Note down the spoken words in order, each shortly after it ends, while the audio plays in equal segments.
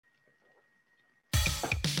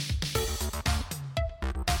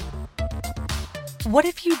What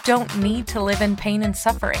if you don't need to live in pain and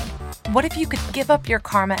suffering? What if you could give up your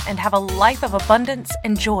karma and have a life of abundance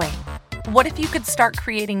and joy? What if you could start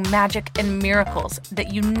creating magic and miracles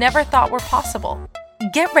that you never thought were possible?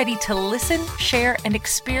 Get ready to listen, share, and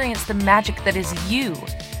experience the magic that is you.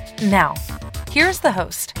 Now, here's the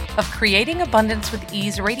host of Creating Abundance with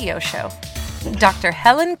Ease radio show, Dr.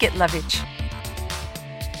 Helen Gitlovich.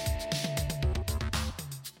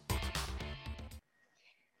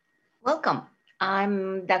 Welcome.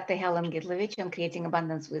 I'm Dr. Helen Gitlovich. I'm Creating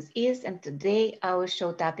Abundance with Ease, and today our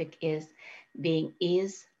show topic is being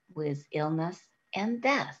ease with illness and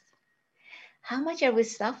death. How much are we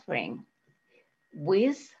suffering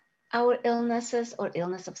with our illnesses or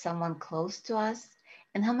illness of someone close to us?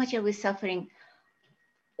 And how much are we suffering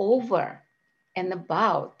over and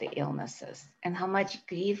about the illnesses? And how much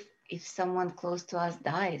grief if someone close to us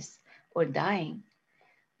dies or dying?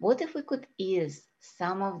 What if we could ease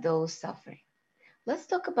some of those suffering? Let's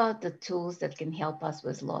talk about the tools that can help us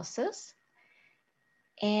with losses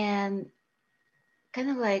and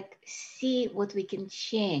kind of like see what we can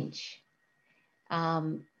change.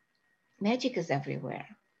 Magic is everywhere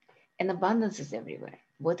and abundance is everywhere.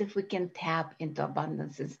 What if we can tap into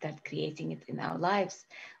abundance and start creating it in our lives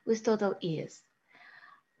with total ease?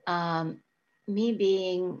 Me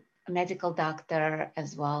being a medical doctor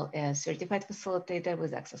as well as certified facilitator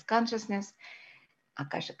with Access Consciousness,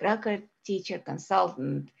 Akashic Record teacher,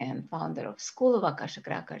 consultant, and founder of School of Akashic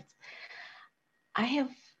Records. I have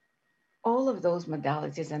all of those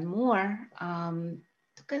modalities and more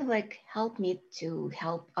to kind of like help me to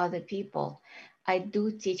help other people. I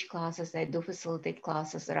do teach classes, I do facilitate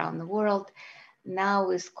classes around the world. Now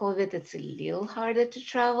with COVID, it's a little harder to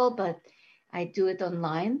travel, but I do it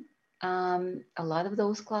online. A lot of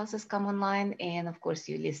those classes come online, and of course,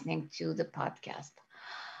 you're listening to the podcast.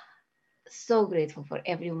 So grateful for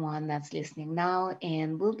everyone that's listening now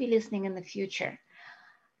and will be listening in the future,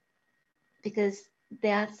 because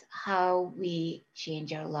that's how we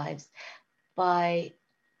change our lives, by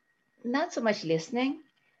not so much listening,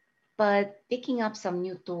 but picking up some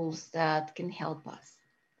new tools that can help us.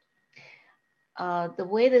 The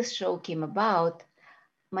way this show came about,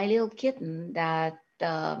 my little kitten that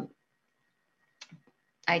I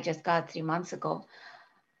just got 3 months ago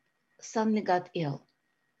suddenly got ill,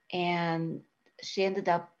 and she ended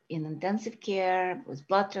up in intensive care with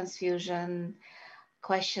blood transfusion,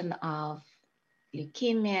 question of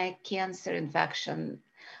leukemia, cancer, infection,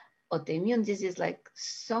 autoimmune disease, like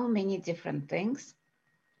so many different things.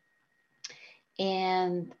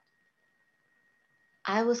 And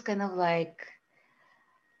I was kind of like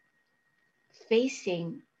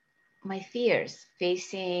facing my fears,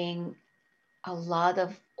 facing a lot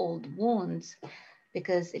of old wounds,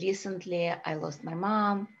 because recently I lost my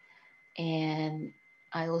mom, and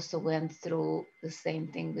I also went through the same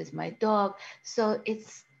thing with my dog.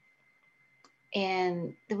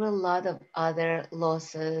 And there were a lot of other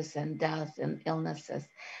losses and deaths and illnesses,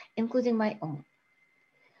 including my own.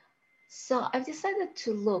 So I've decided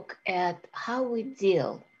to look at how we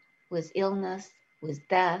deal with illness, with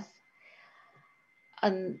death,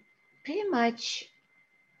 and pretty much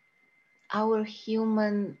our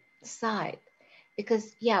human side.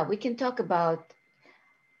 Because, yeah, we can talk about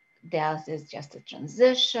death is just a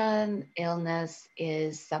transition, illness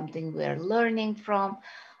is something we're learning from.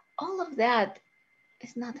 All of that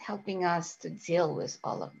is not helping us to deal with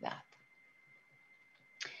all of that.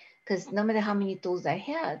 Because no matter how many tools I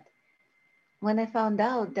had, when I found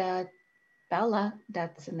out that Bella,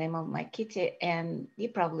 that's the name of my kitty, and you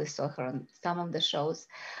probably saw her on some of the shows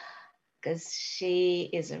because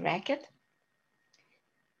she is a racket.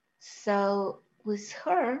 So with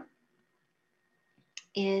her,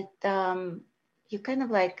 you kind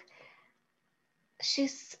of like,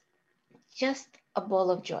 she's just a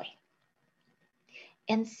ball of joy.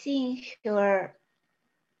 And seeing her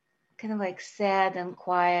kind of like sad and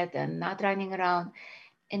quiet and not running around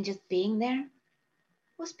and just being there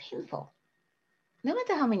was painful. No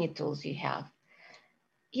matter how many tools you have,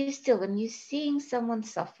 you still, when you're seeing someone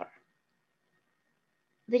suffer,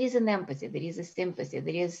 there is an empathy, there is a sympathy,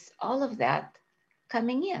 there is all of that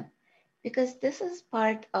coming in, because this is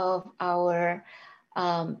part of our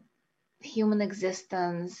human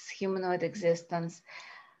existence, humanoid existence.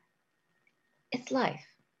 It's life.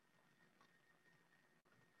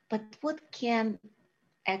 But what can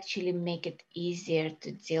actually make it easier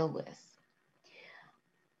to deal with?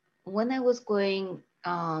 When I was going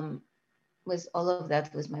with all of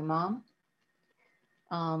that with my mom,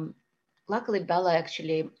 luckily Bella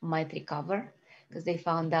actually might recover, because they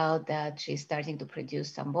found out that she's starting to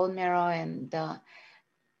produce some bone marrow, and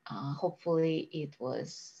hopefully it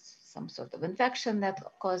was some sort of infection that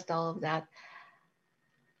caused all of that.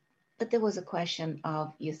 But there was a question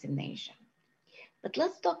of euthanasia. But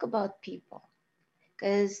let's talk about people,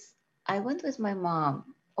 because I went with my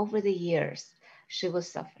mom over the years. She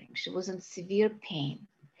was suffering. She was in severe pain.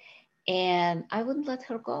 And I wouldn't let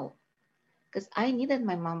her go because I needed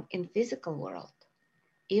my mom in physical world.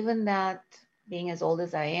 Even that being as old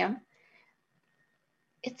as I am,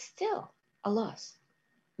 it's still a loss,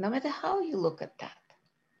 no matter how you look at that.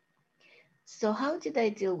 So how did I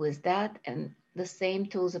deal with that? And the same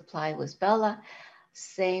tools apply with Bella,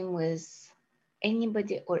 same with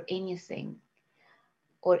anybody or anything,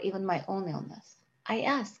 or even my own illness. I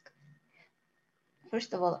ask.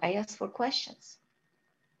 First of all, I ask for questions.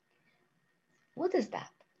 What is that?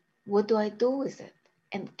 What do I do with it?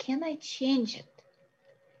 And can I change it?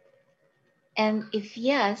 And if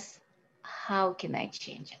yes, how can I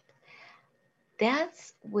change it?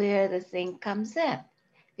 That's where the thing comes in,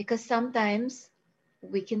 because sometimes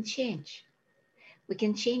we can change. We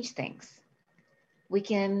can change things. We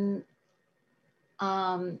can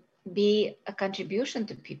be a contribution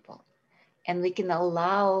to people, and we can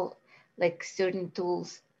allow like certain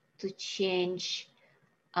tools to change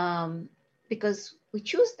because we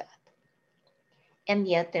choose that. And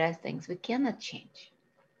yet there are things we cannot change.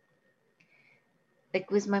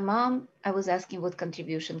 Like with my mom, I was asking what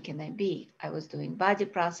contribution can I be? I was doing body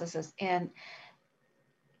processes, and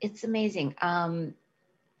it's amazing. I'm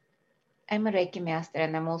a Reiki master,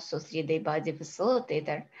 and I'm also 3-day body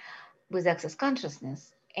facilitator with Access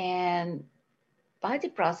Consciousness. And body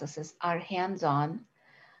processes are hands-on,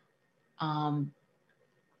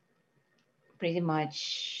 pretty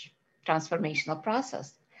much transformational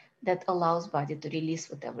process that allows body to release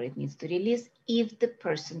whatever it needs to release if the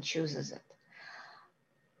person chooses it.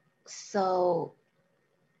 So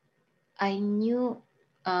I knew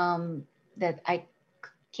that I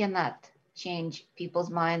cannot change people's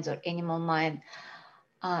minds or animal mind.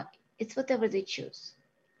 It's whatever they choose.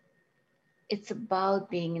 It's about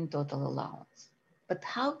being in total allowance. But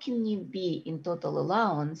how can you be in total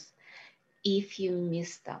allowance if you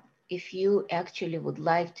miss them? If you actually would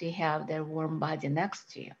like to have their warm body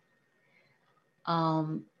next to you?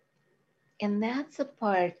 And that's a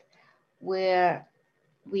part where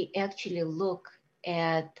we actually look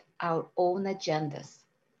at our own agendas,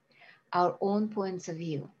 our own points of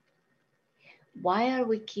view. Why are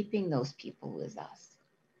we keeping those people with us?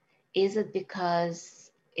 Is it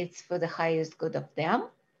because it's for the highest good of them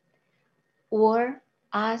or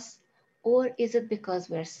us, or is it because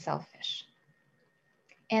we're selfish?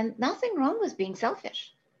 And nothing wrong with being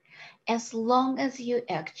selfish, as long as you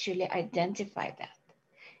actually identify that.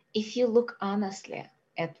 If you look honestly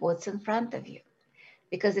at what's in front of you.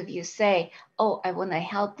 Because if you say, oh, I want to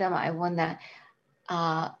help them, I want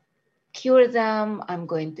to cure them, I'm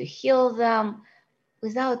going to heal them,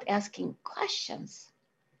 without asking questions,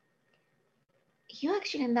 you're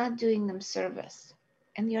actually not doing them service,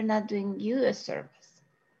 and you're not doing you a service.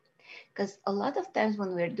 Because a lot of times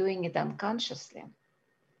when we're doing it unconsciously,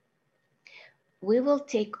 we will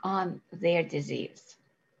take on their disease.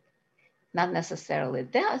 Not necessarily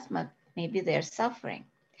death, but maybe their suffering.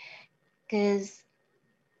 Because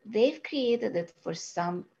they've created it for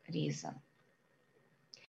some reason.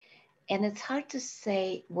 And it's hard to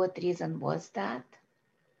say what reason was that.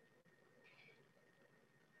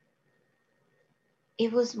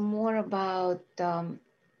 It was more about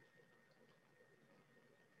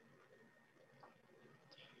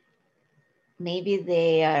maybe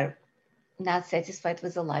they are not satisfied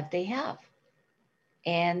with the life they have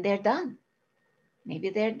and they're done. Maybe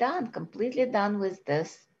they're done, completely done with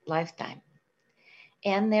this lifetime,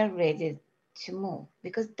 and they're ready to move,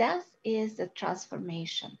 because death is a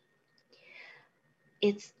transformation.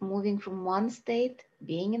 It's moving from one state,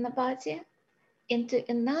 being in the body, into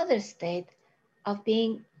another state of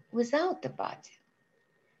being without the body,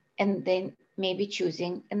 and then maybe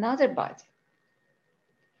choosing another body.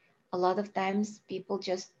 A lot of times people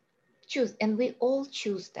just choose, and we all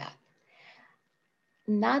choose that.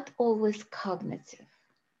 Not always cognitive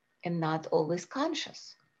and not always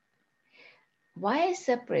conscious. Why I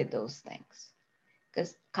separate those things?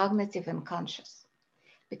 Because cognitive and conscious.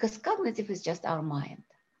 Because cognitive is just our mind.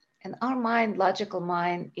 And our mind, logical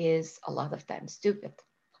mind, is a lot of times stupid.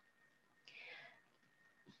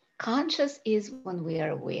 Conscious is when we are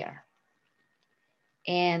aware.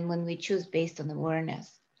 And when we choose based on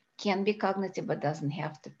awareness, can be cognitive, but doesn't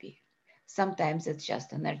have to be. Sometimes it's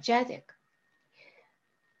just energetic.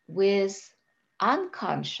 With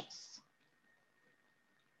unconscious,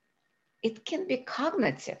 it can be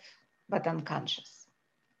cognitive, but unconscious,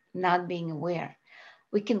 not being aware.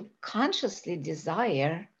 We can consciously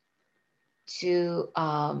desire to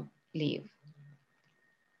live,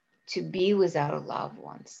 to be with our loved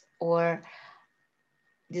ones, or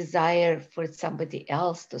desire for somebody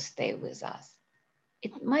else to stay with us.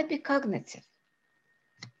 It might be cognitive,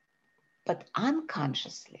 but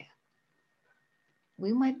unconsciously,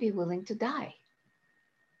 we might be willing to die.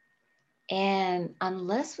 And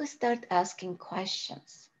unless we start asking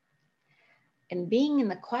questions, and being in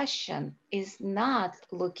a question is not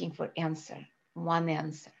looking for one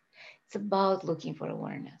answer. It's about looking for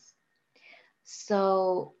awareness.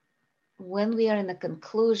 So when we are in a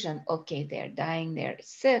conclusion, okay, they're dying, they're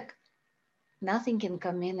sick, nothing can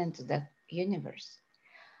come into the universe.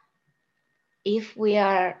 If we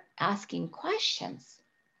are asking questions,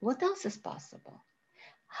 what else is possible?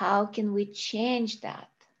 How can we change that?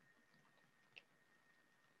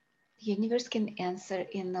 The universe can answer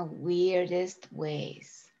in the weirdest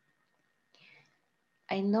ways.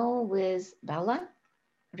 I know with Bella,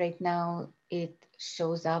 right now it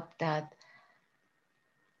shows up that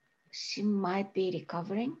she might be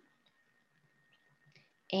recovering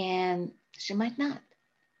and she might not.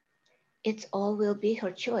 It all will be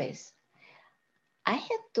her choice. I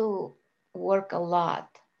had to work a lot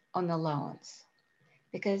on allowance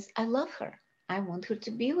because I love her. I want her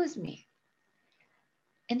to be with me.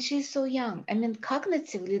 And she's so young. I mean,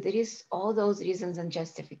 cognitively, there is all those reasons and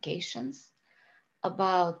justifications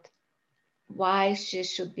about why she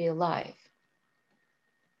should be alive.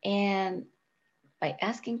 And by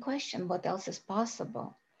asking questions, what else is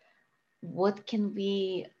possible? What can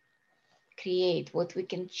we create? What we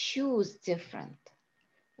can choose different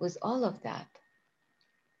with all of that?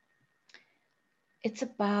 It's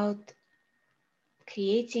about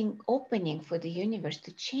creating opening for the universe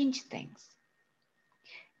to change things.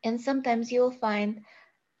 And sometimes you'll find,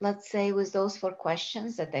 let's say with those 4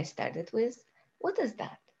 questions that I started with, what is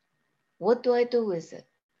that? What do I do with it?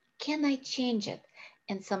 Can I change it?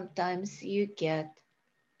 And sometimes you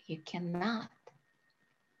cannot.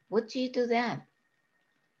 What do you do then?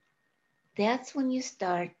 That's when you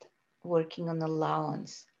start working on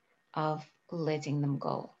allowance of letting them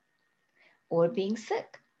go or being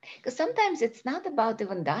sick. Because sometimes it's not about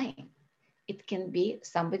even dying. It can be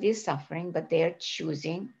somebody is suffering, but they're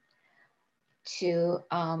choosing to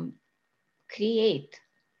create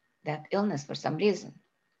that illness for some reason.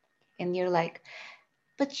 And you're like,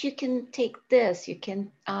 but you can take this, you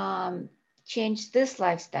can change this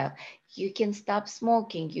lifestyle, you can stop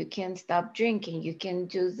smoking, you can stop drinking, you can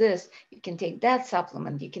do this, you can take that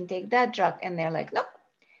supplement, you can take that drug. And they're like, nope,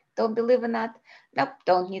 don't believe in that. Nope,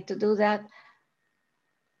 don't need to do that.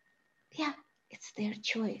 Yeah, it's their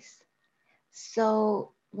choice.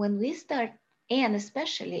 So when we start, and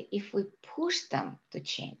especially if we push them to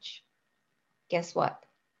change, guess what?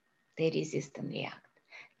 They resist and react.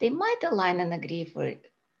 They might align and agree for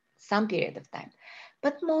some period of time,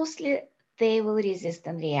 but mostly they will resist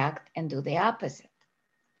and react and do the opposite.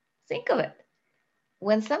 Think of it.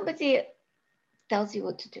 When somebody tells you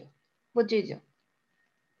what to do, what do you do?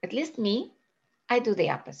 At least me, I do the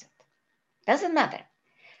opposite. Doesn't matter.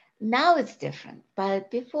 Now it's different,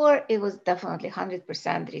 but before it was definitely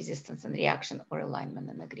 100% resistance and reaction or alignment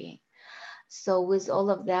and agreeing. So with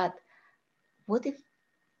all of that, what if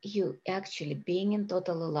you actually being in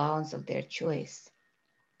total allowance of their choice?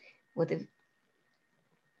 What if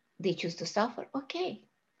they choose to suffer? Okay,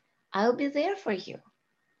 I'll be there for you.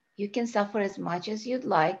 You can suffer as much as you'd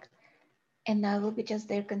like, and I will be just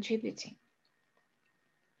there contributing.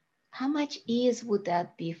 How much ease would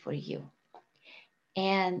that be for you?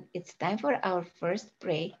 And it's time for our first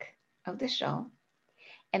break of the show.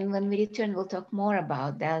 And when we return, we'll talk more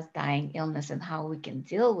about death, dying, illness, and how we can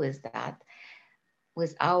deal with that,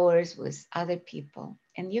 with ours, with other people.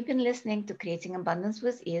 And you've been listening to Creating Abundance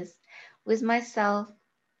with Ease with myself,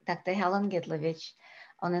 Dr. Helen Gitlovich,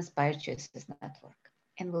 on Inspired Choices Network.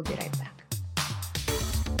 And we'll be right back.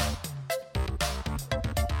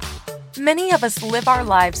 Many of us live our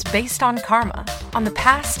lives based on karma, on the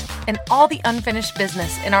past, and all the unfinished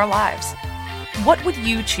business in our lives. What would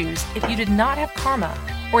you choose if you did not have karma,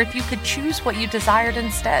 or if you could choose what you desired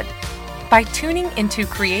instead? By tuning into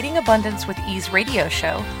Creating Abundance with Ease radio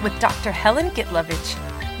show with Dr. Helen Gitlovich,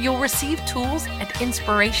 you'll receive tools and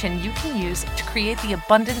inspiration you can use to create the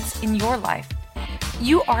abundance in your life.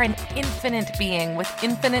 You are an infinite being with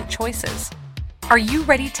infinite choices. Are you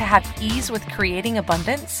ready to have ease with creating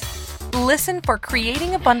abundance? Listen for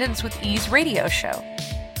Creating Abundance with Ease radio show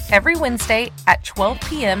every Wednesday at 12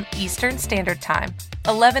 p.m. Eastern Standard Time,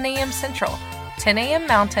 11 a.m. Central, 10 a.m.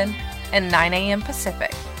 Mountain, and 9 a.m.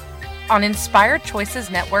 Pacific on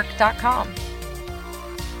InspiredChoicesNetwork.com.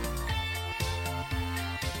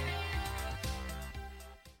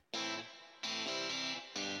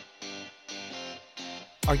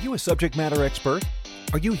 Are you a subject matter expert?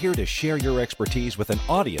 Are you here to share your expertise with an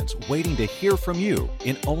audience waiting to hear from you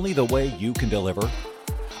in only the way you can deliver?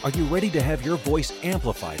 Are you ready to have your voice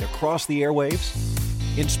amplified across the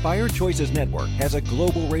airwaves? Inspired Choices Network has a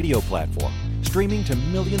global radio platform streaming to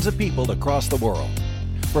millions of people across the world.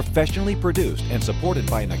 Professionally produced and supported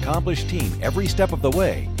by an accomplished team every step of the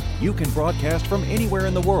way, you can broadcast from anywhere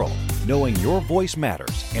in the world, knowing your voice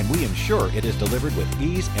matters, and we ensure it is delivered with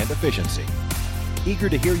ease and efficiency. Eager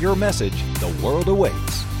to hear your message, the world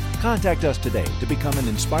awaits. Contact us today to become an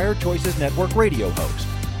Inspired Choices Network radio host.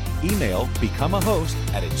 Email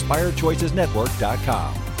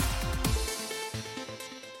becomeahost@inspiredchoicesnetwork.com.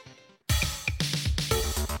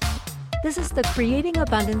 This is the Creating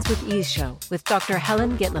Abundance with Ease show with Dr.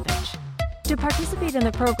 Helen Gitlovich. To participate in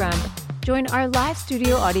the program, join our live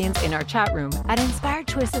studio audience in our chat room at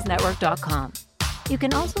inspiredchoicesnetwork.com. You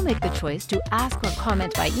can also make the choice to ask or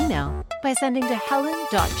comment by email by sending to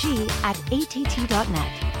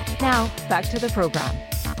helen.g@att.net. Now, back to the program.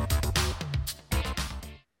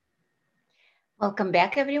 Welcome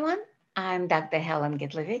back, everyone. I'm Dr. Helen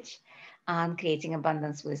Gitlovich on Creating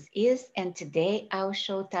Abundance with Ease, and today our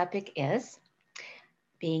show topic is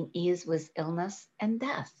being ease with illness and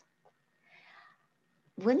death.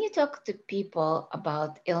 When you talk to people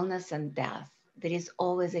about illness and death, there is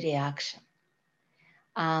always a reaction.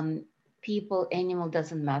 People, animal,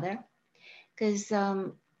 doesn't matter, because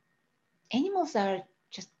animals are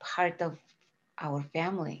just part of our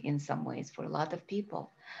family in some ways for a lot of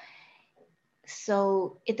people.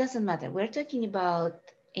 So it doesn't matter. We're talking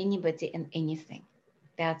about anybody and anything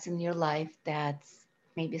that's in your life that's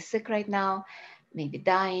maybe sick right now, maybe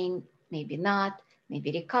dying, maybe not,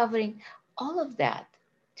 maybe recovering, all of that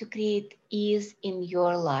to create ease in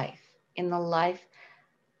your life, in the life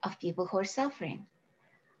of people who are suffering.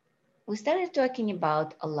 We started talking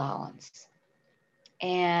about allowance,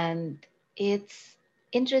 and it's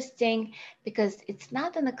interesting because it's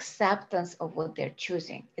not an acceptance of what they're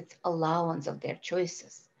choosing, it's allowance of their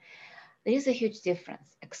choices. There is a huge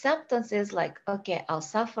difference. Acceptance is like, okay, I'll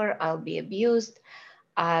suffer, I'll be abused,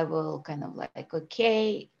 I will kind of like,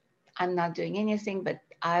 okay, I'm not doing anything, but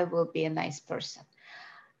I will be a nice person.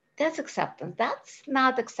 That's acceptance. That's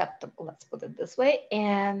not acceptable, let's put it this way.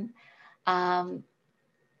 And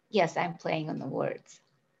yes, I'm playing on the words.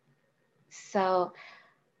 So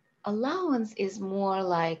allowance is more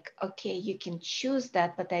like, okay, you can choose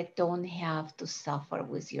that, but I don't have to suffer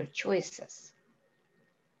with your choices.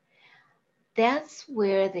 That's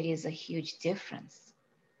where there is a huge difference.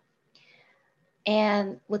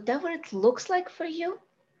 And whatever it looks like for you,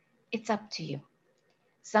 it's up to you.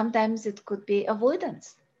 Sometimes it could be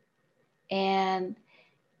avoidance. And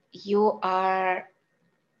you are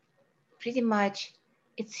pretty much,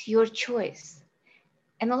 it's your choice.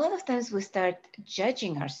 And a lot of times we start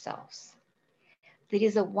judging ourselves. There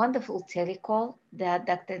is a wonderful telecall that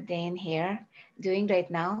Dr. Dane here doing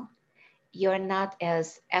right now. You're not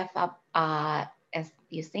as F up as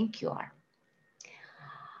you think you are.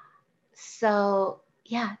 So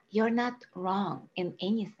yeah, you're not wrong in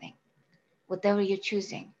anything, whatever you're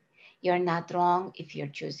choosing. You're not wrong if you're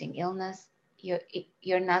choosing illness.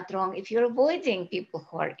 You're not wrong if you're avoiding people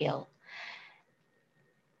who are ill.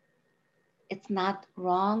 It's not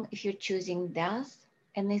wrong if you're choosing death,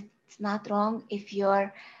 and it's not wrong if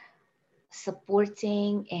you're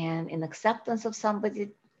supporting and in acceptance of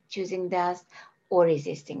somebody choosing death, or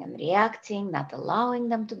resisting and reacting, not allowing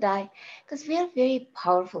them to die, because we are very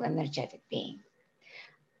powerful, energetic beings.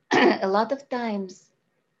 A lot of times,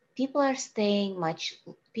 animals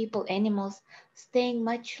staying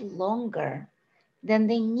much longer than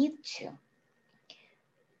they need to,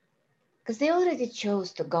 because they already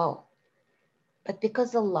chose to go. But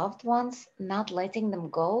because the loved ones not letting them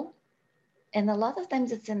go, and a lot of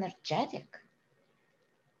times it's energetic,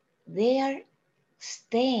 they are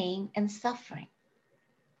staying and suffering.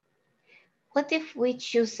 What if we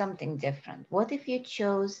choose something different? What if you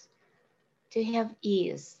chose to have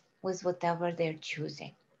ease with whatever they're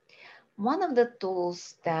choosing? One of the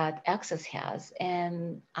tools that Access has,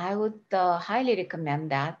 and I would highly recommend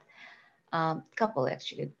that, couple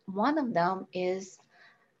actually. One of them is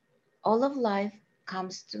all of life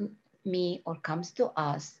comes to me or comes to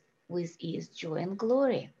us with ease, joy, and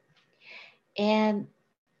glory. And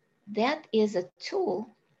that is a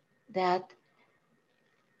tool that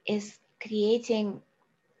is creating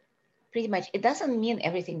pretty much, it doesn't mean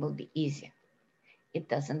everything will be easy. It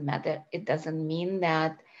doesn't matter. It doesn't mean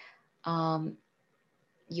that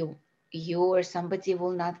you or somebody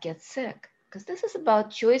will not get sick, because this is about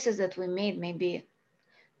choices that we made maybe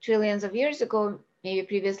trillions of years ago, maybe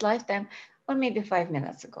previous lifetime, or maybe 5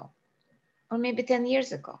 minutes ago. or maybe 10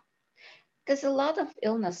 years ago. Because a lot of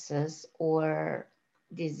illnesses or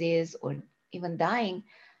disease or even dying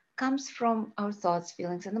comes from our thoughts,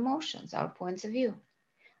 feelings, and emotions, our points of view.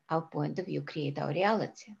 Our point of view create our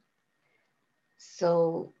reality.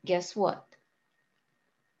 So guess what?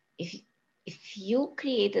 If you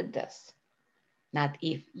created this, not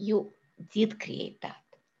if, you did create that,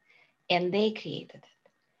 and they created it,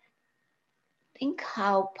 think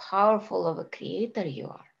how powerful of a creator you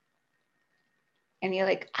are. And you're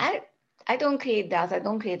like, I don't create death, I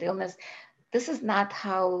don't create illness. This is not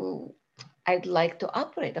how I'd like to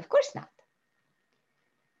operate. Of course not.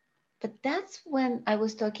 But that's when I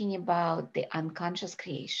was talking about the unconscious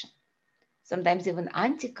creation, sometimes even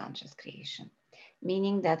anti-conscious creation,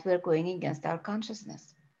 meaning that we're going against our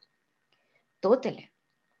consciousness. Totally.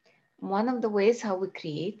 One of the ways how we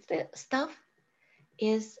create the stuff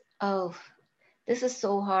is, oh, this is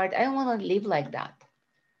so hard. I don't want to live like that.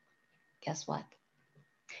 Guess what?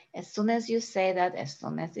 As soon as you say that, as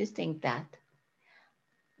soon as you think that,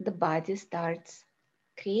 the body starts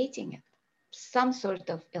creating it, some sort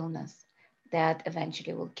of illness that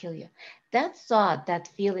eventually will kill you. That thought, that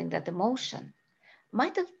feeling, that emotion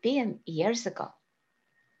might have been years ago.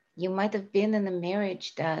 You might have been in a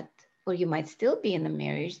marriage that, or you might still be in a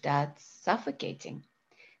marriage that's suffocating,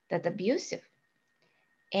 that's abusive.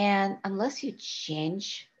 And unless you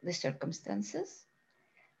change the circumstances,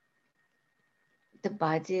 the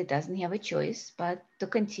body doesn't have a choice but to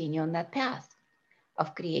continue on that path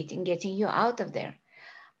of creating, getting you out of there.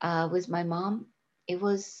 With my mom, it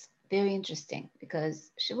was very interesting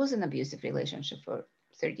because she was in an abusive relationship for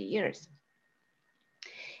 30 years.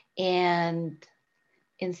 And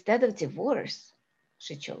instead of divorce,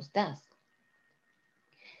 she chose death.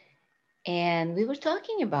 And we were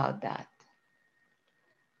talking about that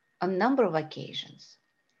on a number of occasions.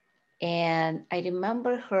 And I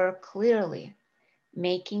remember her clearly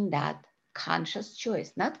making that conscious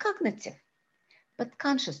choice, not cognitive, but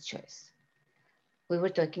conscious choice. We were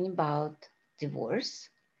talking about divorce,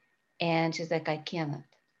 and she's like, I cannot,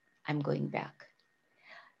 I'm going back.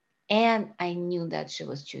 And I knew that she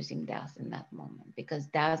was choosing death in that moment because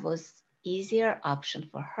that was easier option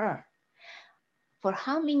for her. For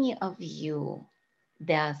how many of you,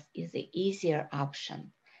 death is the easier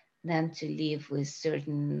option than to live with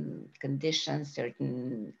certain conditions,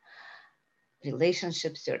 certain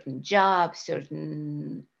relationships, certain jobs,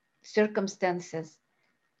 certain circumstances?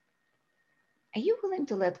 Are you willing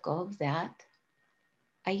to let go of that?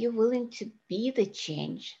 Are you willing to be the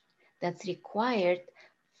change that's required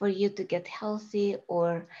for you to get healthy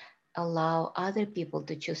or allow other people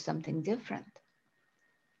to choose something different?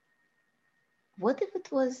 What if it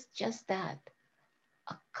was just that?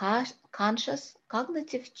 A conscious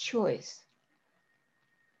cognitive choice.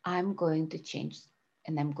 I'm going to change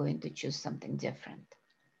and I'm going to choose something different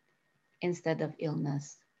instead of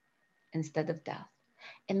illness, instead of death.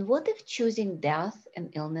 And what if choosing death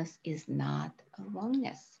and illness is not a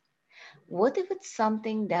wrongness? What if it's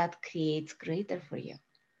something that creates greater for you?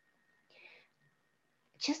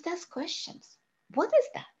 Just ask questions. What is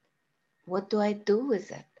that? What do I do with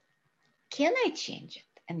it? Can I change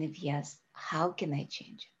it? And if yes, how can I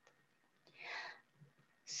change it?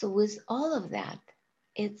 So with all of that,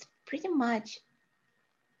 it's pretty much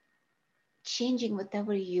changing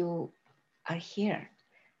whatever you are here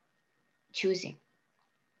choosing.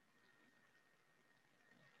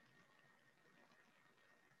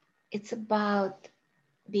 It's about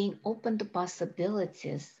being open to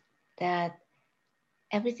possibilities that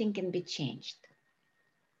everything can be changed.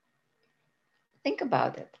 Think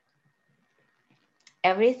about it.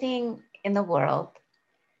 Everything in the world,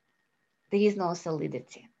 there is no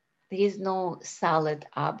solidity. There is no solid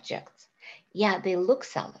object. Yeah, they look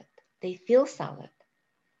solid. They feel solid.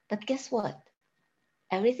 But guess what?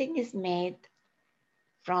 Everything is made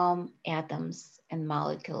from atoms and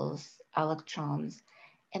molecules, electrons,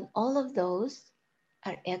 and all of those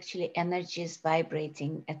are actually energies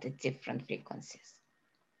vibrating at the different frequencies.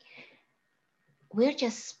 We're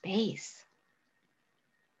just space.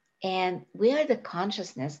 And we are the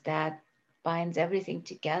consciousness that binds everything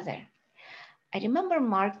together. I remember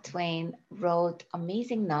Mark Twain wrote an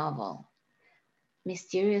amazing novel,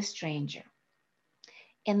 Mysterious Stranger.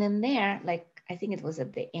 And in there, like, I think it was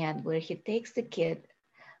at the end where he takes the kid,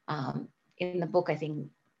 in the book, I think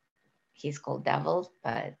he's called Devil,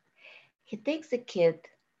 but he takes the kid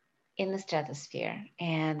in the stratosphere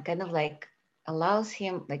and kind of like allows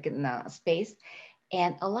him, like in a space,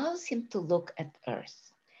 and allows him to look at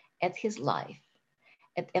Earth, at his life,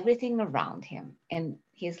 at everything around him. And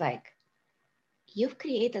he's like, you've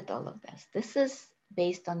created all of this. This is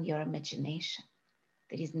based on your imagination.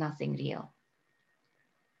 There is nothing real.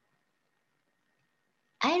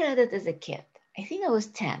 I read it as a kid. I think I was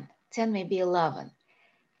 10, maybe 11.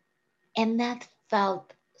 And that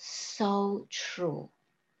felt so true.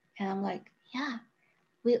 And I'm like, yeah,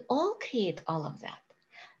 we all create all of that.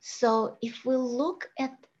 So if we look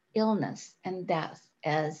at illness and death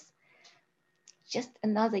as just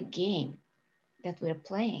another game that we're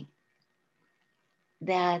playing,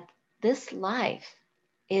 that this life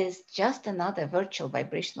is just another virtual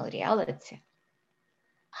vibrational reality,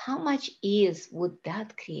 how much ease would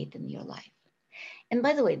that create in your life? And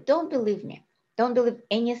by the way, don't believe me. Don't believe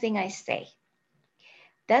anything I say.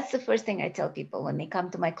 That's the first thing I tell people when they come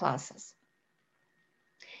to my classes.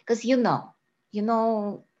 Because you know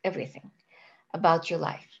everything about your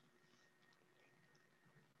life.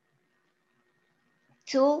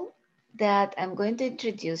 Tool that I'm going to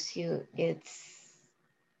introduce you, it's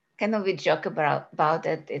kind of a joke about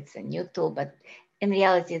it. It's a new tool, but in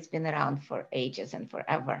reality, it's been around for ages and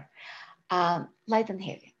forever. Light and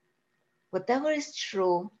heavy. Whatever is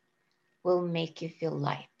true will make you feel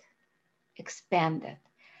light, expanded,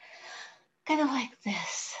 kind of like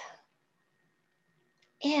this.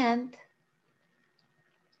 And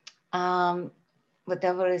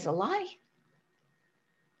whatever is a lie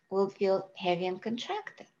will feel heavy and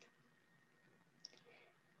contracted.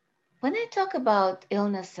 When I talk about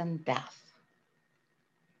illness and death,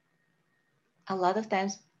 a lot of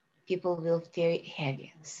times people will feel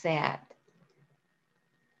heavy, sad.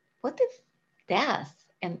 What if death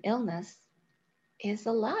and illness is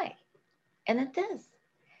a lie? And it is.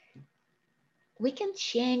 We can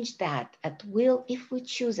change that at will if we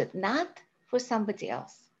choose it, not for somebody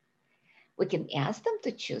else. We can ask them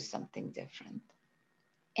to choose something different.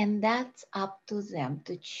 And that's up to them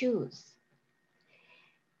to choose.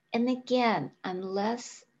 And again,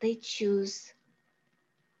 unless they choose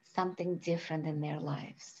something different in their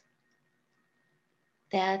lives,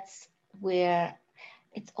 that's where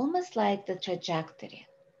it's almost like the trajectory,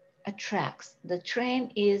 tracks. The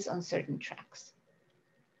train is on certain tracks.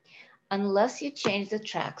 Unless you change the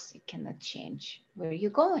tracks, you cannot change where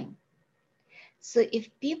you're going. So if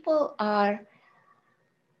people are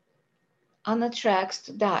on the tracks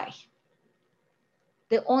to die,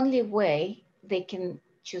 the only way they can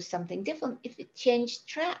choose something different if it changed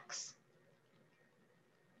tracks.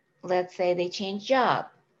 Let's say they change job,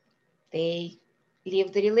 they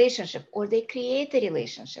leave the relationship, or they create a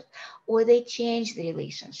relationship, or they change the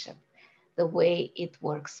relationship the way it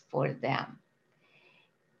works for them.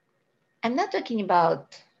 I'm not talking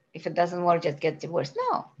about if it doesn't work, just get divorced.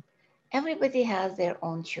 No, everybody has their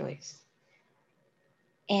own choice.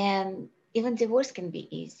 And even divorce can be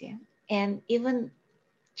easy. And even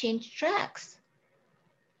change tracks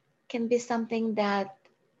can be something that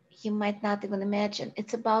you might not even imagine.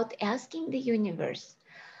 It's about asking the universe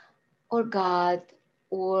or God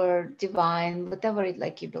or divine, whatever it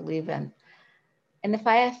like you believe in. And if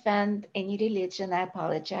I offend any religion, I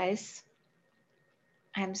apologize.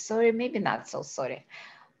 I'm sorry, maybe not so sorry.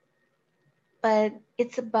 But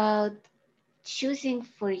it's about choosing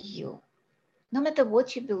for you. No matter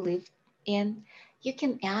what you believe in, you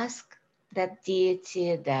can ask that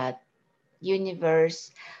deity, that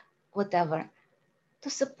universe, whatever, to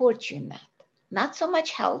support you in that. Not so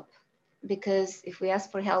much help, because if we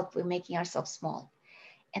ask for help, we're making ourselves small.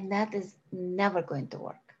 And that is never going to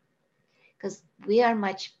work, because we are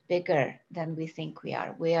much bigger than we think we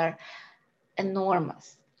are. We are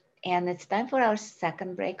enormous. And it's time for our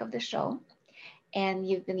second break of the show. And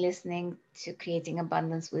you've been listening to Creating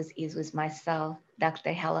Abundance with Ease with myself,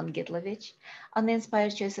 Dr. Helen Gitlovich, on the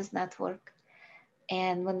Inspired Choices Network.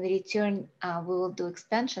 And when we return, we will do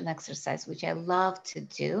expansion exercise, which I love to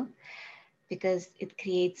do because it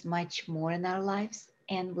creates much more in our lives.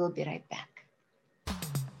 And we'll be right back.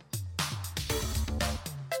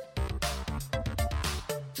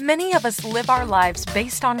 Many of us live our lives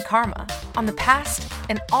based on karma, on the past,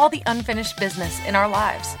 and all the unfinished business in our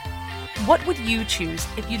lives. What would you choose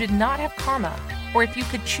if you did not have karma, or if you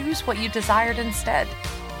could choose what you desired instead?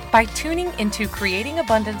 By tuning into Creating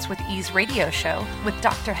Abundance with Ease radio show with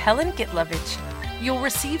Dr. Helen Gitlovich, you'll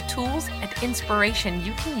receive tools and inspiration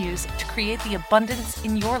you can use to create the abundance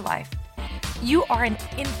in your life. You are an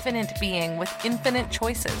infinite being with infinite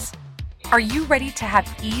choices. Are you ready to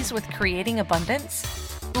have ease with creating abundance?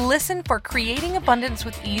 Listen for Creating Abundance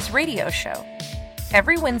with Ease radio show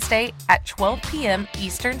every Wednesday at 12 p.m.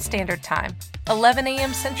 Eastern Standard Time, 11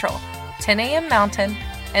 a.m. Central, 10 a.m. Mountain,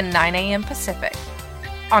 and 9 a.m. Pacific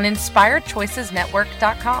on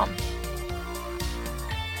InspiredChoicesNetwork.com.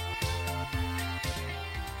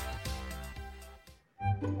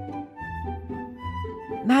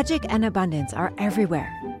 Magic and abundance are everywhere.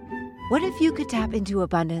 What if you could tap into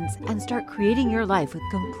abundance and start creating your life with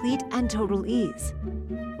complete and total ease?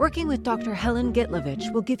 Working with Dr. Helen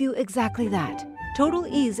Gitlovich will give you exactly that, total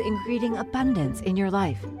ease in creating abundance in your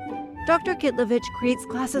life. Dr. Gitlovich creates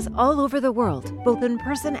classes all over the world, both in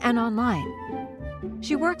person and online.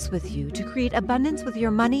 She works with you to create abundance with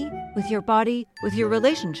your money, with your body, with your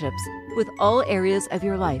relationships, with all areas of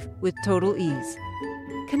your life with total ease.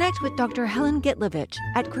 Connect with Dr. Helen Gitlovich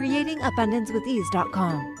at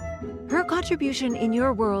creatingabundancewithease.com. Her contribution in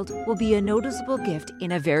your world will be a noticeable gift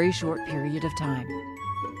in a very short period of time.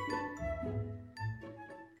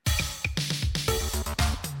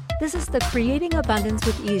 This is the Creating Abundance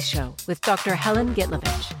with Ease show with Dr. Helen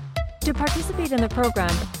Gitlovich. To participate in the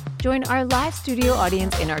program, join our live studio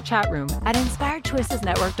audience in our chat room at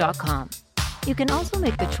inspiredchoicesnetwork.com. You can also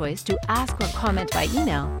make the choice to ask or comment by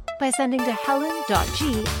email by sending to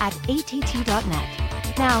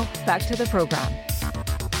helen.g@att.net. Now, back to the program.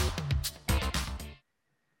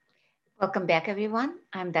 Welcome back, everyone.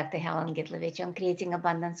 I'm Dr. Helen Gitlovich on Creating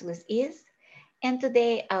Abundance with Ease. And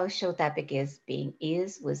today our show topic is being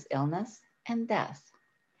ease with illness and death.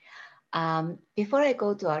 Before I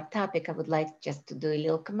go to our topic, I would like just to do a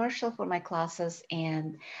little commercial for my classes.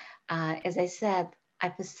 And as I said, I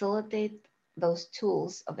facilitate those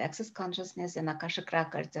tools of access consciousness and Akashic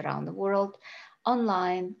records around the world,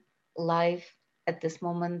 online, live at this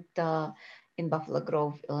moment in Buffalo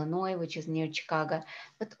Grove, Illinois, which is near Chicago,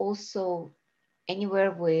 but also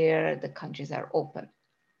anywhere where the countries are open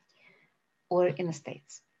or in the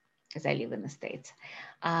States, because I live in the States.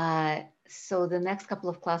 So the next couple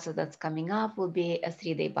of classes that's coming up will be a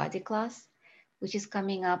 3-day body class, which is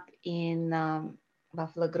coming up in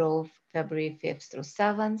Buffalo Grove, February 5th through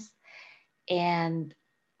 7th, and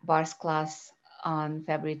bars class on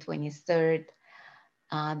February 23rd.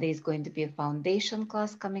 There's going to be a foundation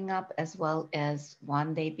class coming up, as well as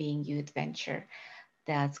 1-day Being You adventure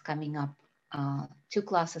that's coming up, 2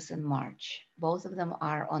 classes in March. Both of them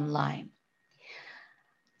are online.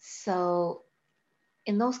 So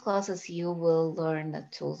in those classes, you will learn the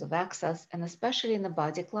tools of access, and especially in the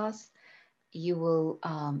body class, you will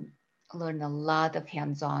learn a lot of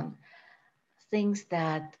hands-on things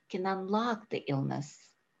that can unlock the illness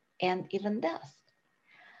and even death.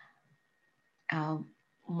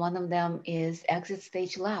 One of them is exit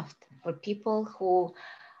stage left for people who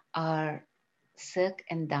are sick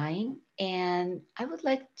and dying. And I would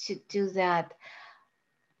like to do that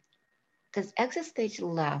because exit stage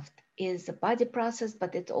left is a body process,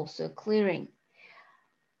 but it's also a clearing.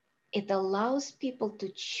 It allows people to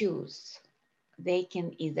choose. They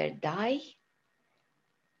can either die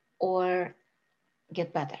or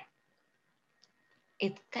get better.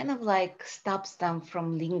 It kind of like stops them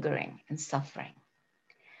from lingering and suffering.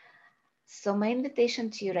 So my invitation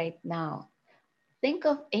to you right now, think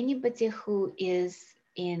of anybody who is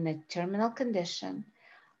in a terminal condition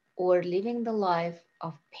or living the life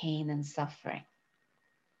of pain and suffering.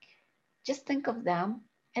 Just think of them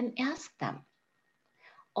and ask them.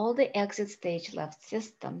 All the exit stage left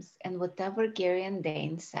systems and whatever Gary and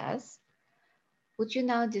Dane says, would you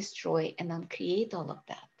now destroy and uncreate all of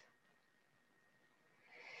that?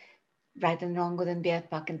 Right and wrong, good and bad,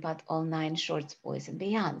 pack and pot, all 9 shorts, boys and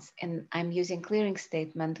beyonds. And I'm using clearing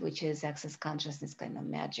statement, which is access consciousness kind of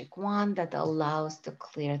magic wand that allows to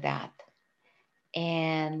clear that.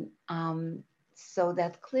 And so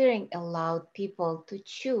that clearing allowed people to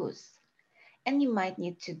choose. And you might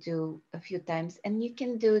need to do a few times, and you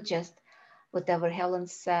can do just whatever Helen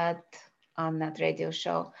said on that radio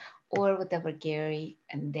show, or whatever Gary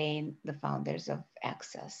and Dane, the founders of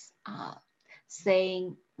Access,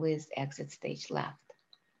 saying with exit stage left.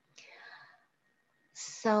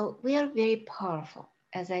 So we are very powerful.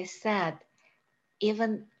 As I said,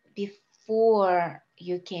 even before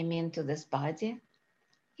you came into this body,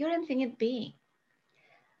 you're infinite being.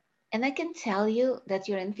 And I can tell you that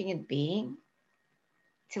you're infinite being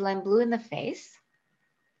till I'm blue in the face,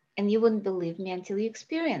 and you wouldn't believe me until you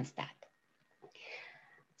experience that.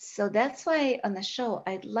 So that's why on the show,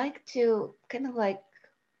 I'd like to kind of like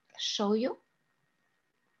show you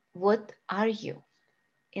what are you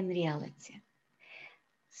in reality.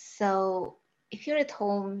 So if you're at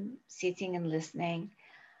home sitting and listening,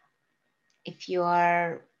 if you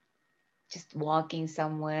are just walking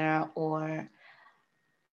somewhere, or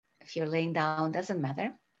if you're laying down, doesn't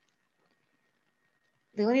matter.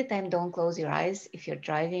 The only time don't close your eyes if you're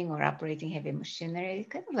driving or operating heavy machinery,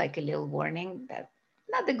 kind of like a little warning that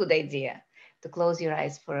not a good idea to close your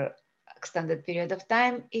eyes for extended period of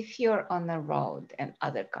time if you're on the road and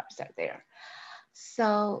other cars are there.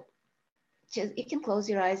 So just, you can close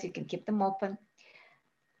your eyes, you can keep them open.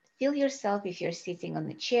 Feel yourself if you're sitting on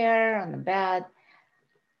a chair, on a bed.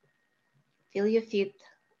 Feel your feet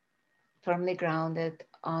firmly grounded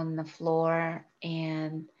on the floor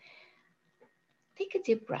and take a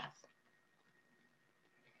deep breath.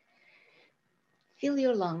 Fill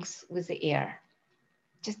your lungs with the air.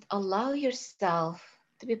 Just allow yourself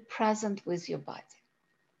to be present with your body.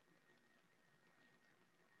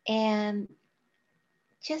 And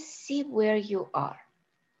just see where you are.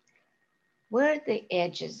 Where are the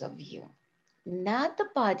edges of you? Not the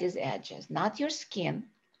body's edges, not your skin,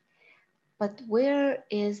 but where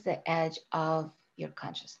is the edge of your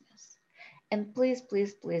consciousness? And please,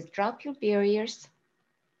 please, please drop your barriers.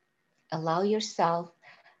 Allow yourself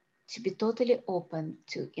to be totally open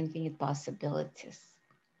to infinite possibilities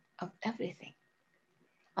of everything,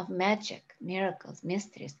 of magic, miracles,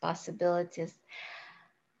 mysteries, possibilities,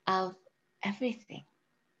 of everything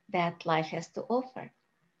that life has to offer.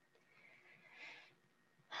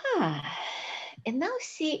 And now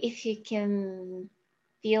see if you can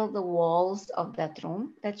feel the walls of that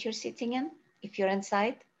room that you're sitting in, if you're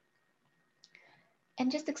inside.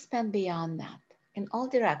 And just expand beyond that in all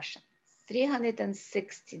directions,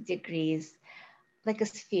 360 degrees, like a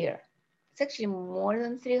sphere. It's actually more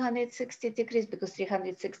than 360 degrees because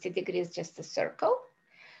 360 degrees is just a circle.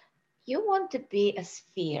 You want to be a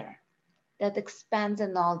sphere that expands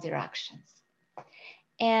in all directions.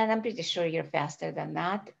 And I'm pretty sure you're faster than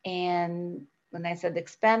that. And when I said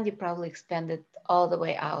expand, you probably expanded all the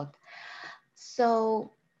way out.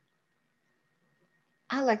 So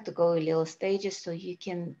I like to go little stages so you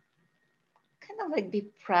can kind of like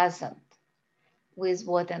be present with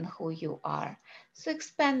what and who you are. So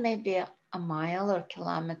expand maybe a mile or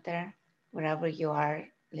kilometer, wherever you are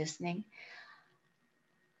listening.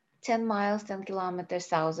 10 miles, 10 kilometers,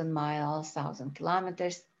 1,000 miles, 1,000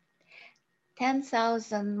 kilometers,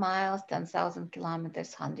 10,000 miles, 10,000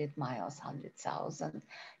 kilometers, 100 miles, 100,000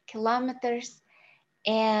 kilometers.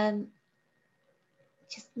 And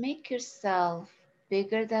just make yourself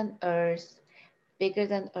bigger than Earth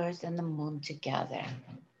and the moon together.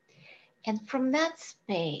 And from that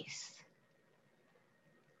space,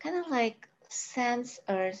 kind of like sense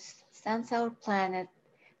Earth, sense our planet,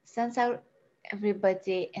 sense our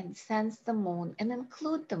everybody, and sense the moon and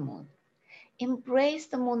include the moon. Embrace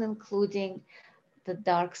the moon, including the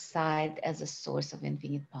dark side as a source of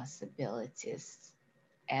infinite possibilities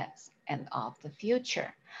and of the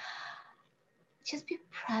future. Just be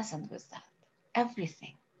present with that.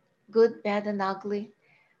 Everything, good, bad, and ugly,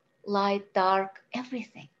 light, dark,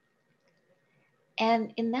 everything.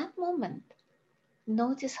 And in that moment,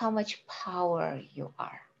 notice how much power you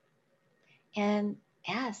are. And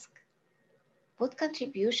ask, what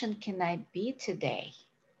contribution can I be today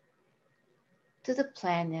to the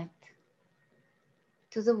planet,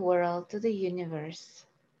 to the world, to the universe,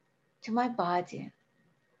 to my body?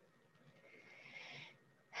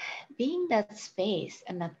 Being that space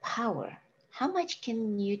and that power, how much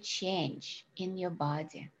can you change in your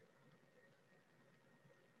body?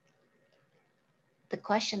 The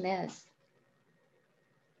question is,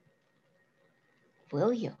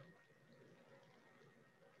 will you?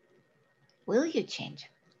 Will you change?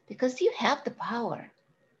 Because you have the power.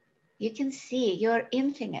 You can see you're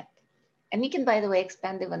infinite. And you can, by the way,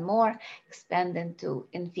 expand even more, expand into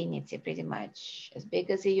infinity, pretty much as big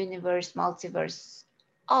as the universe, multiverse,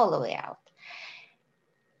 all the way out.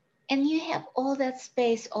 And you have all that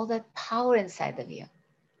space, all that power inside of you.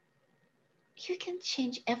 You can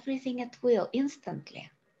change everything at will instantly.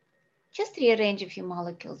 Just rearrange a few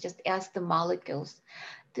molecules. Just ask the molecules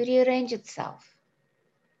to rearrange itself.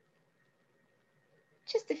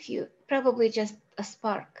 Just a few, probably just a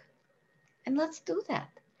spark. And let's do that.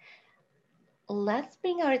 Let's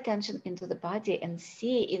bring our attention into the body and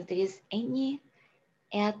see if there is any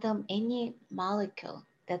atom, any molecule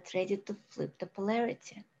that's ready to flip the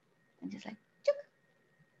polarity. And just like,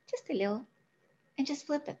 just a little, and just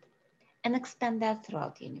flip it. And expand that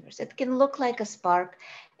throughout the universe. It can look like a spark.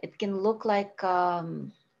 It can look like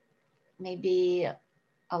maybe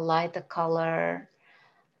a light, a color.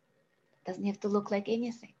 It doesn't have to look like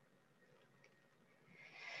anything.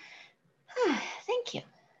 Thank you.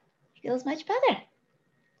 Feels much better.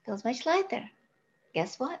 Feels much lighter.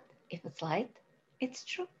 Guess what? If it's light, it's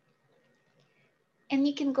true. And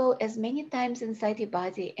you can go as many times inside your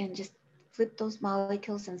body and just flip those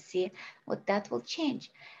molecules and see what that will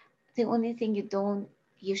change. The only thing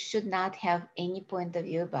you should not have any point of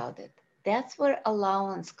view about it. That's where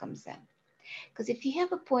allowance comes in. Because if you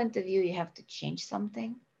have a point of view, you have to change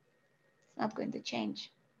something, it's not going to change.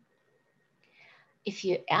 If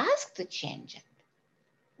you ask to change it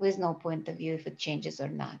with no point of view if it changes or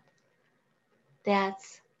not,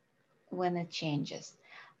 that's when it changes.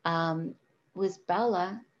 With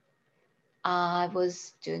Bella, I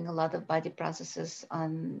was doing a lot of body processes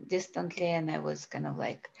distantly, and I was kind of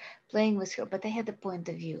like playing with her, but I had a point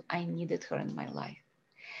of view. I needed her in my life.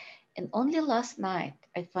 And only last night,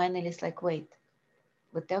 I finally was like, wait,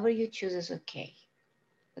 whatever you choose is okay,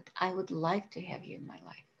 but I would like to have you in my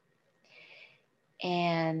life.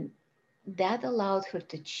 And that allowed her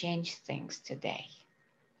to change things today.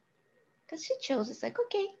 Because she chose, it's like,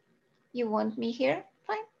 okay, you want me here?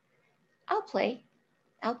 Fine, I'll play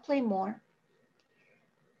more.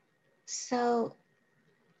 So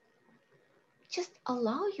just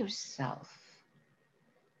allow yourself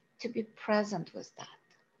to be present with that.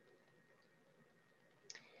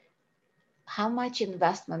 How much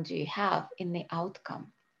investment do you have in the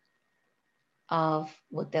outcome of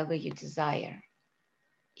whatever you desire?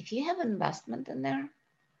 If you have investment in there,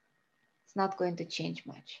 it's not going to change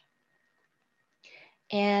much.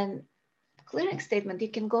 And clearing statement, you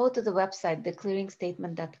can go to the website,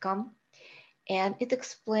 theclearingstatement.com, and it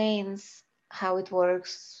explains how it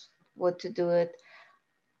works, what to do it.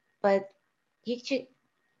 But you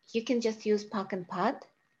can just use POC and POD,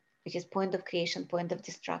 which is point of creation, point of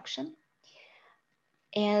destruction,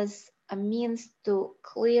 as a means to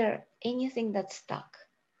clear anything that's stuck.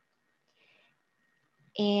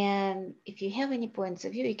 And if you have any points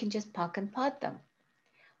of view, you can just POC and POD them,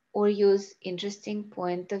 or use interesting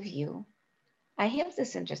point of view. I have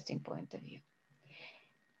this interesting point of view.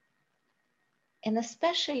 And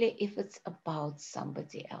especially if it's about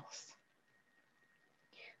somebody else.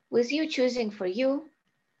 With you choosing for you,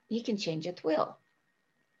 you can change at will,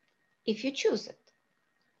 if you choose it.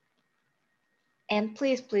 And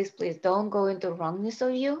please, please, please don't go into wrongness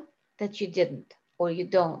of you that you didn't, or you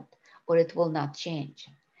don't, or it will not change.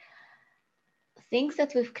 Things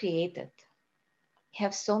that we've created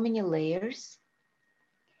have so many layers,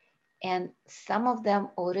 and some of them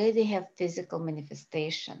already have physical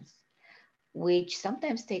manifestations, which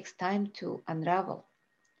sometimes takes time to unravel.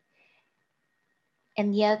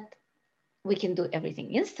 And yet we can do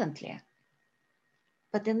everything instantly.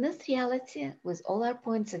 But in this reality, with all our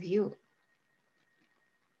points of view,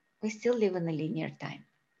 we still live in a linear time.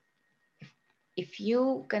 If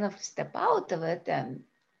you kind of step out of it and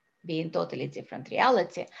be in totally different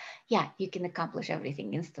reality, yeah, you can accomplish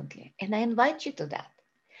everything instantly. And I invite you to that.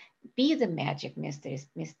 Be the magic, mysteries,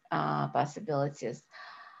 possibilities.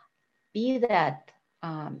 Be that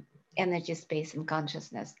energy, space, and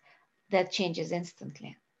consciousness that changes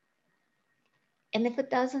instantly. And if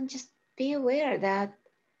it doesn't, just be aware that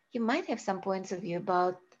you might have some points of view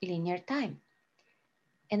about linear time.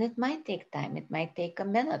 And it might take time. It might take a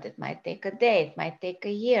minute. It might take a day. It might take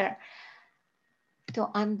a year to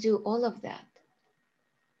undo all of that.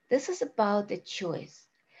 This is about a choice.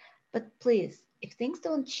 But please, if things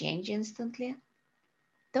don't change instantly,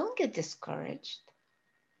 don't get discouraged.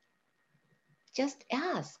 Just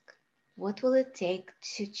ask, what will it take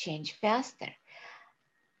to change faster?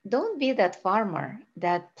 Don't be that farmer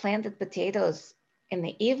that planted potatoes in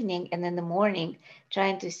the evening and in the morning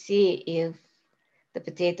trying to see if the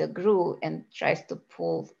potato grew and tries to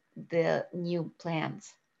pull the new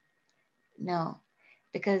plants. No,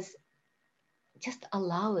 because just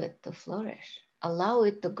allow it to flourish, allow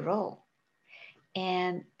it to grow.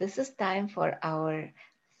 And this is time for our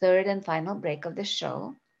third and final break of the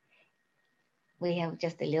show. We have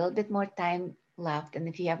just a little bit more time left. And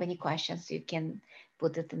if you have any questions, you can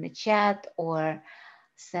put it in the chat or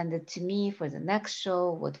send it to me for the next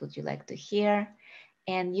show. What would you like to hear?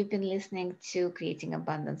 And you've been listening to Creating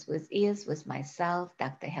Abundance with Ease with myself,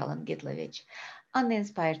 Dr. Helen Gitlovich, on the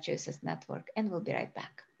Inspired Choices Network. And we'll be right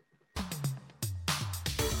back.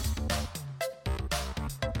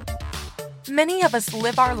 Many of us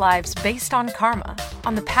live our lives based on karma,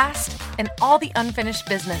 on the past, and all the unfinished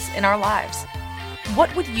business in our lives.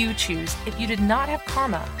 What would you choose if you did not have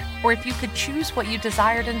karma, or if you could choose what you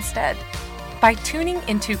desired instead? By tuning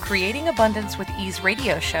into Creating Abundance with Ease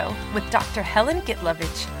radio show with Dr. Helen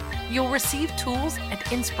Gitlovich, you'll receive tools and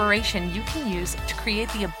inspiration you can use to create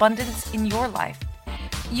the abundance in your life.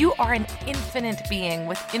 You are an infinite being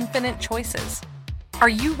with infinite choices. Are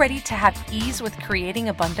you ready to have ease with creating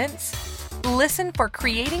abundance? Listen for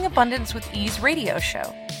Creating Abundance with Ease radio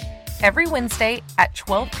show every Wednesday at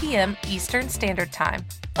 12 p.m. Eastern Standard Time,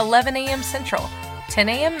 11 a.m. Central, 10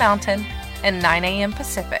 a.m. Mountain, and 9 a.m.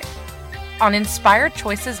 Pacific on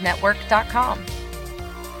InspiredChoicesNetwork.com.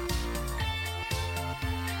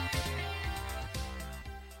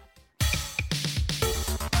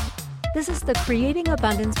 This is the Creating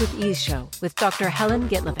Abundance with Ease show with Dr. Helen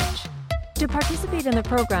Gitlovich. To participate in the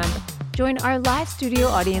program, Join our live studio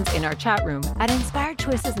audience in our chat room at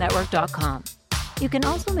inspiredchoicesnetwork.com. You can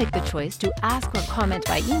also make the choice to ask or comment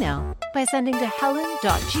by email by sending to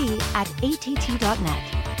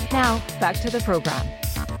helen.g@att.net. Now, back to the program.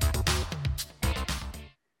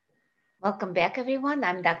 Welcome back, everyone.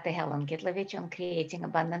 I'm Dr. Helen Gitlovich on Creating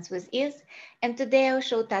Abundance with Ease. And today our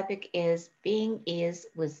show topic is Being Ease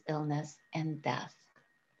with Illness and Death.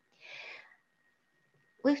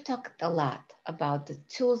 We've talked a lot about the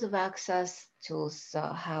tools of access,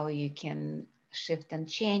 how you can shift and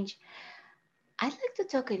change. I'd like to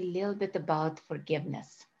talk a little bit about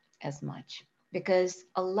forgiveness as much, because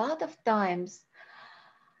a lot of times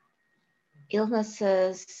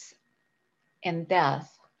illnesses and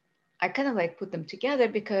death, I kind of like put them together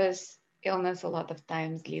because illness a lot of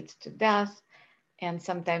times leads to death, and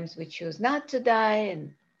sometimes we choose not to die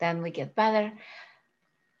and then we get better.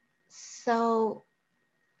 So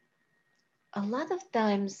a lot of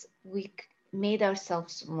times we made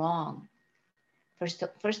ourselves wrong, first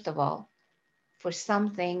of all, for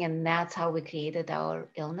something, and that's how we created our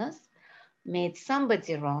illness, made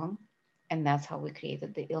somebody wrong, and that's how we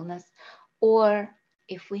created the illness. Or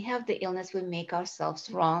if we have the illness, we make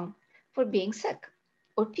ourselves wrong for being sick,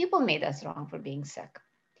 or people made us wrong for being sick.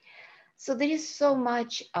 So there is so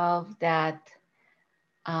much of that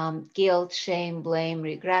guilt, shame, blame,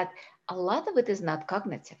 regret. A lot of it is not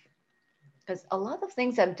cognitive, because a lot of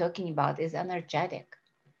things I'm talking about is energetic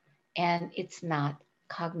and it's not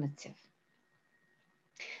cognitive.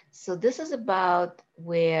 So this is about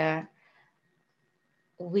where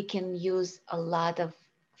we can use a lot of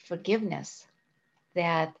forgiveness,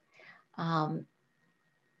 that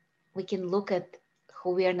we can look at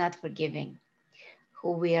who we are not forgiving,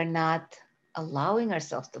 who we are not allowing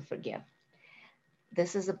ourselves to forgive.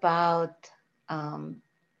 This is about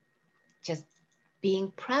just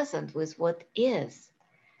being present with what is.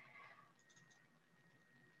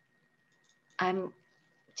 I'm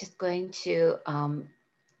just going to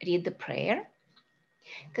read the prayer,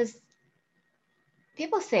 because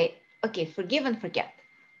people say, okay, forgive and forget.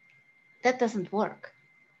 That doesn't work.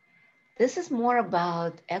 This is more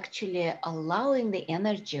about actually allowing the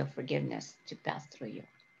energy of forgiveness to pass through you.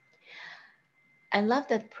 I love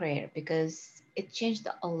that prayer because it changed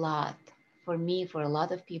a lot for me, for a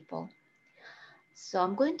lot of people. So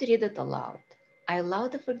I'm going to read it aloud. I allow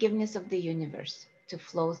the forgiveness of the universe to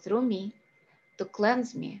flow through me, to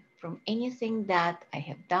cleanse me from anything that I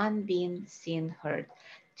have done, been, seen, heard,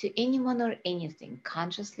 to anyone or anything,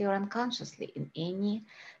 consciously or unconsciously, in any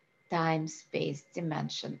time, space,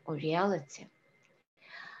 dimension, or reality.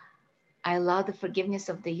 I allow the forgiveness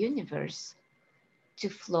of the universe to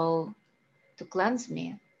flow, to cleanse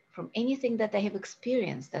me from anything that I have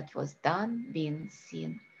experienced that was done, been,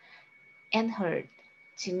 seen, and heard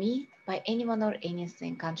to me by anyone or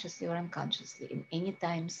anything, consciously or unconsciously, in any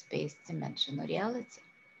time, space, dimension, or reality.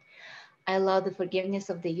 I allow the forgiveness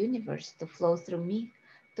of the universe to flow through me,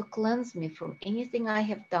 to cleanse me from anything I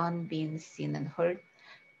have done, been, seen, and heard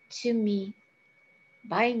to me,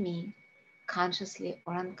 by me, consciously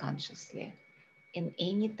or unconsciously, in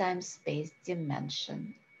any time, space,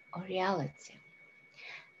 dimension, or reality.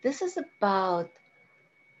 This is about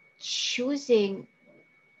choosing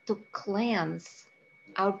to cleanse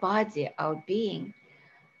our body, our being,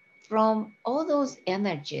 from all those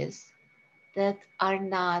energies that are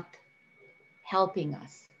not helping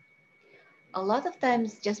us. A lot of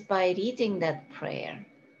times, just by reading that prayer,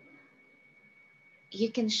 you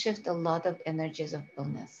can shift a lot of energies of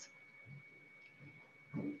illness.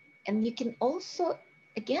 And you can also,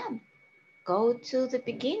 again, go to the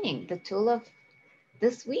beginning, the tool of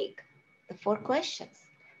this week, the 4 questions.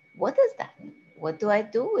 What is that? What do I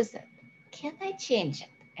do with it? Can I change it?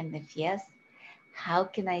 And if yes, how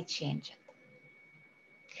can I change it?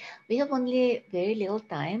 We have only very little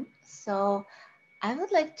time, so I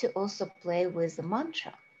would like to also play with the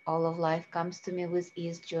mantra. All of life comes to me with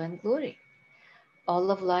ease, joy, and glory.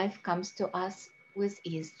 All of life comes to us with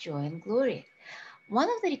ease, joy, and glory. One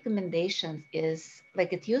of the recommendations is,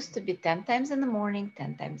 like it used to be 10 times in the morning,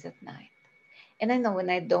 10 times at night. And I know when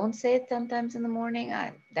I don't say it 10 times in the morning,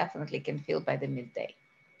 I definitely can feel by the midday.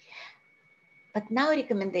 But now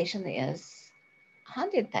recommendation is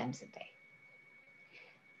 100 times a day.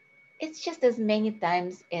 It's just as many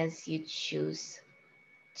times as you choose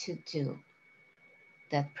to do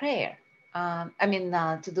that prayer.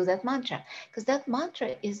 To do that mantra, because that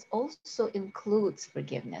mantra is also includes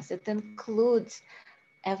forgiveness. It includes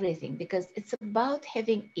everything, because it's about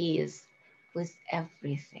having ease with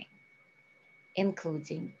everything,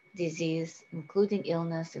 including disease, including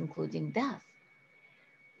illness, including death.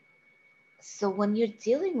 So when you're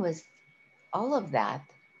dealing with all of that,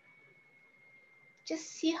 Just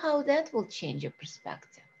see how that will change your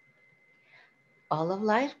perspective. All of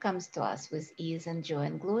life comes to us with ease and joy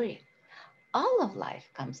and glory. All of life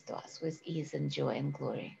comes to us with ease and joy and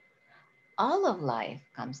glory. All of life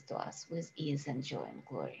comes to us with ease and joy and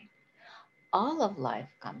glory. All of life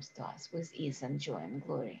comes to us with ease and joy and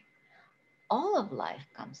glory. All of life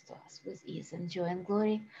comes to us with ease and joy and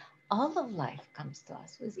glory. All of life comes to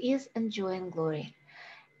us with ease and joy and glory.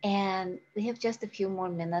 And we have just a few more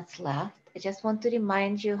minutes left. I just want to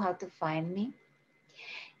remind you how to find me.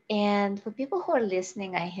 And for people who are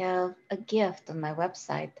listening, I have a gift on my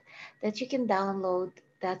website that you can download.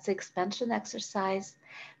 That's an expansion exercise,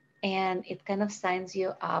 and it kind of signs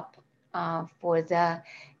you up for the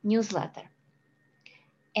newsletter.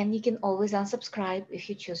 And you can always unsubscribe if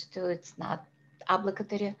you choose to. It's not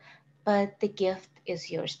obligatory, but the gift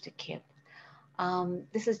is yours to keep.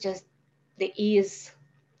 This is just the ease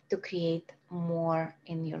to create more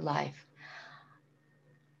in your life.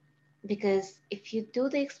 Because if you do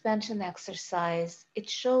the expansion exercise, it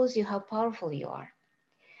shows you how powerful you are.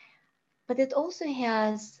 But it also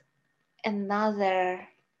has another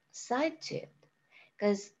side to it.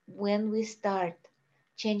 Because when we start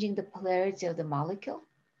changing the polarity of the molecule,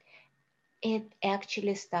 it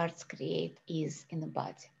actually starts to create ease in the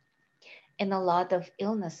body. And a lot of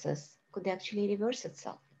illnesses could actually reverse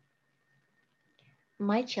itself.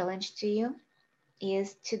 My challenge to you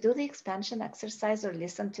is to do the expansion exercise or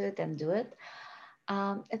listen to it and do it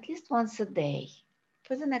at least once a day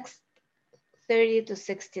for the next 30 to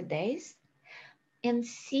 60 days and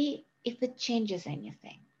see if it changes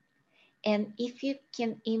anything. And if you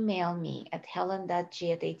can email me at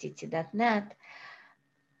helen.g@att.net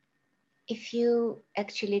if you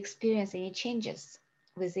actually experience any changes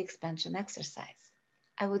with the expansion exercise.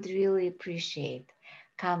 I would really appreciate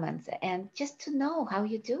comments and just to know how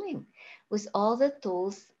you're doing with all the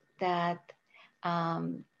tools that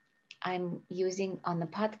I'm using on the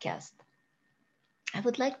podcast. I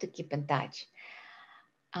would like to keep in touch.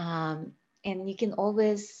 And you can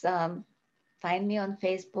always find me on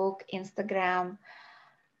Facebook, Instagram,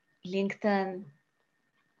 LinkedIn,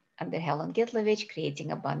 under Helen Gitlovich,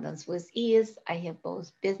 Creating Abundance with Ease. I have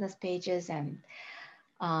both business pages and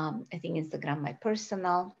I think Instagram, my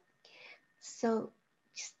personal. So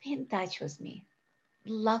just be in touch with me.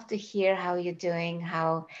 Love to hear how you're doing,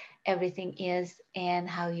 how everything is, and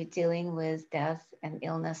how you're dealing with death and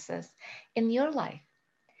illnesses in your life.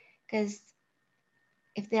 Because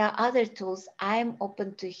if there are other tools, I'm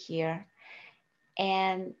open to hear.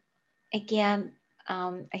 And again,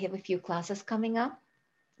 I have a few classes coming up.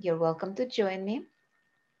 You're welcome to join me.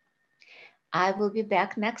 I will be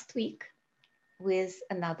back next week with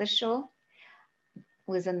another show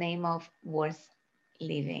with the name of Worth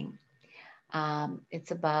Living. It's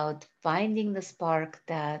about finding the spark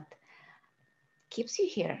that keeps you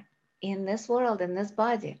here in this world, in this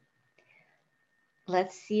body.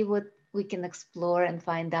 Let's see what we can explore and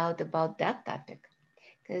find out about that topic,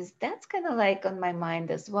 because that's kind of like on my mind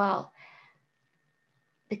as well.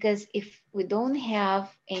 Because if we don't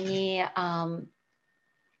have any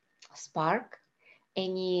spark,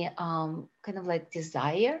 any kind of like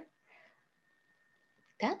desire,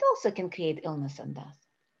 that also can create illness and death.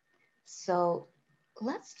 So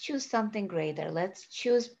let's choose something greater. Let's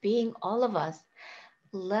choose being all of us.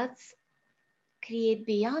 Let's create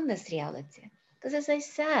beyond this reality. Because as I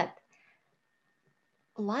said,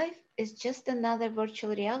 life is just another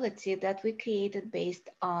virtual reality that we created based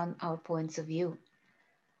on our points of view.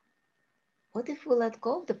 What if we let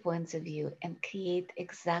go of the points of view and create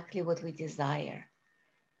exactly what we desire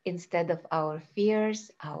instead of our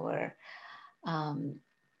fears, our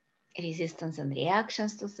resistance and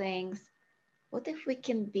reactions to things? What if we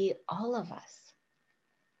can be all of us?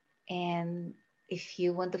 And if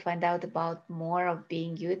you want to find out about more of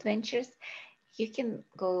Being You Adventures, you can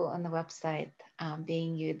go on the website,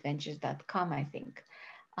 beingyouadventures.com, I think,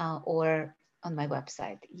 or on my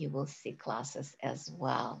website, you will see classes as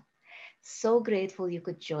well. So grateful you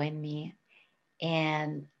could join me.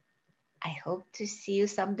 And I hope to see you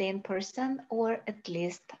someday in person, or at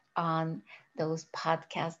least on those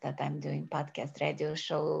podcasts that I'm doing, podcast, radio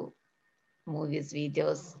show, movies,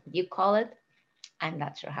 videos, you call it. I'm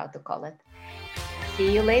not sure how to call it.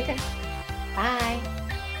 See you later. Bye.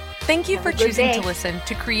 Thank you for choosing to listen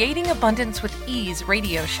to Creating Abundance with Ease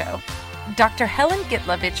radio show. Dr. Helen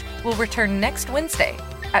Gitlovich will return next Wednesday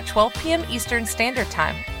at 12 p.m. Eastern Standard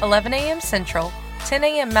Time, 11 a.m. Central, 10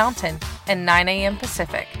 a.m. Mountain, and 9 a.m.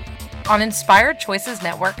 Pacific on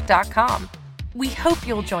InspiredChoicesNetwork.com. We hope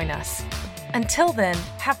you'll join us. Until then,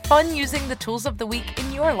 have fun using the tools of the week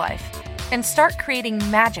in your life and start creating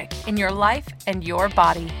magic in your life and your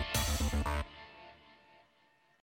body.